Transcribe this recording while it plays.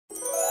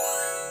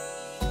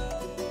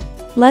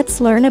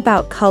Let's learn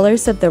about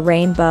colors of the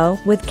rainbow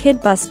with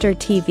KidBuster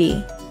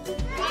TV.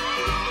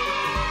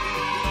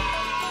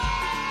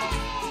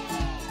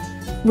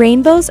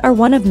 Rainbows are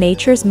one of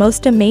nature's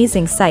most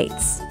amazing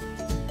sights.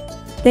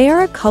 They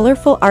are a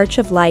colorful arch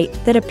of light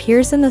that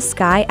appears in the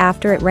sky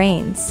after it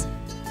rains.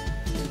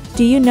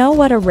 Do you know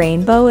what a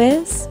rainbow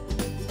is?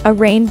 A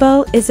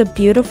rainbow is a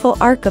beautiful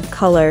arc of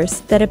colors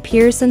that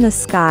appears in the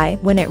sky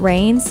when it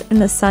rains and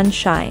the sun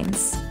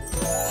shines.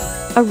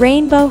 A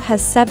rainbow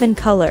has 7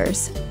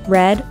 colors: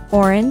 red,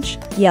 orange,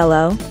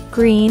 yellow,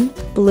 green,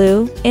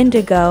 blue,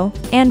 indigo,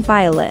 and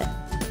violet.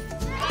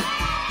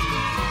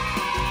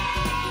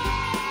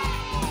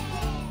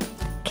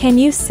 Can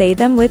you say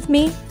them with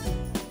me?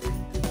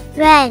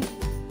 Red,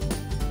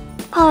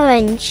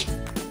 orange,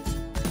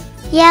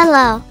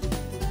 yellow,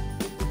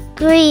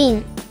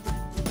 green,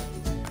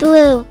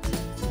 blue,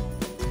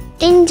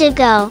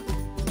 indigo,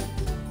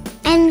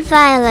 and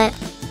violet.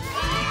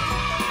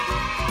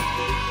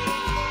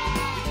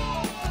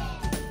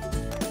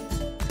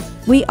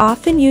 We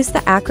often use the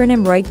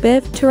acronym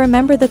ROIGBIV to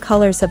remember the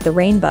colors of the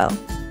rainbow.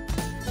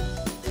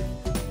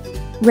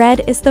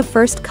 Red is the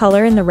first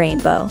color in the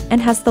rainbow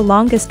and has the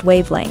longest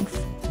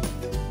wavelength.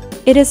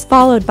 It is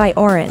followed by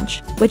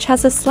orange, which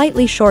has a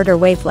slightly shorter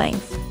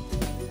wavelength.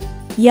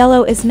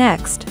 Yellow is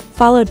next,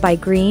 followed by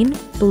green,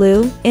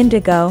 blue,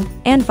 indigo,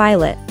 and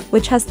violet,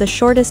 which has the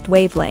shortest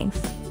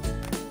wavelength.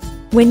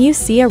 When you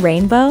see a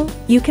rainbow,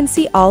 you can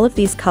see all of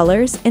these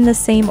colors in the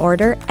same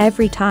order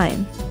every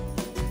time.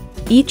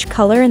 Each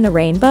color in the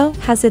rainbow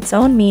has its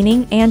own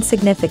meaning and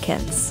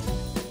significance.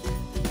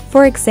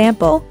 For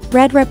example,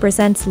 red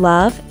represents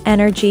love,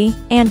 energy,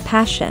 and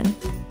passion.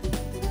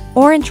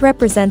 Orange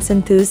represents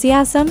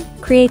enthusiasm,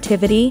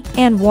 creativity,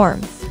 and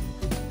warmth.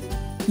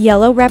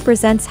 Yellow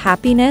represents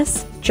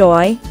happiness,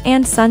 joy,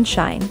 and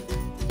sunshine.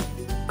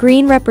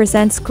 Green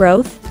represents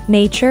growth,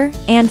 nature,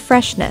 and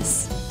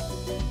freshness.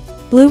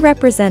 Blue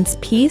represents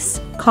peace,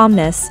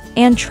 calmness,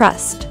 and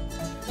trust.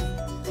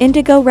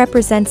 Indigo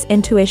represents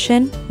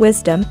intuition,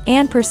 wisdom,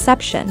 and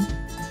perception.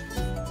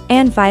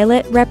 And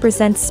violet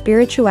represents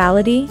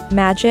spirituality,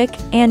 magic,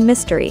 and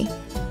mystery.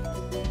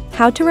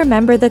 How to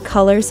remember the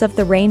colors of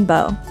the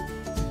rainbow.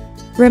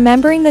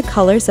 Remembering the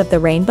colors of the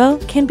rainbow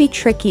can be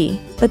tricky,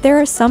 but there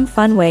are some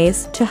fun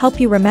ways to help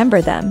you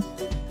remember them.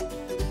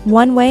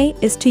 One way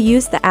is to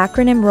use the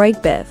acronym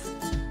ROIGBIV.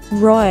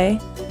 ROI,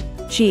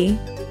 G,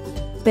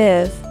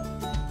 BIV.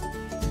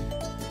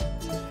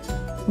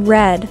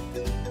 Red,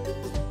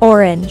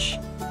 orange,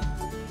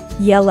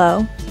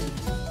 yellow,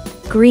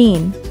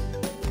 green,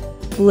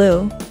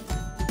 blue,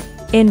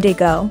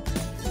 indigo,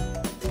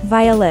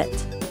 violet.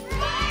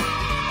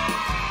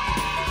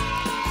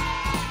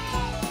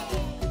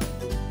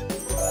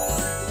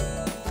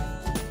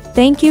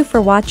 Thank you for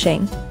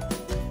watching.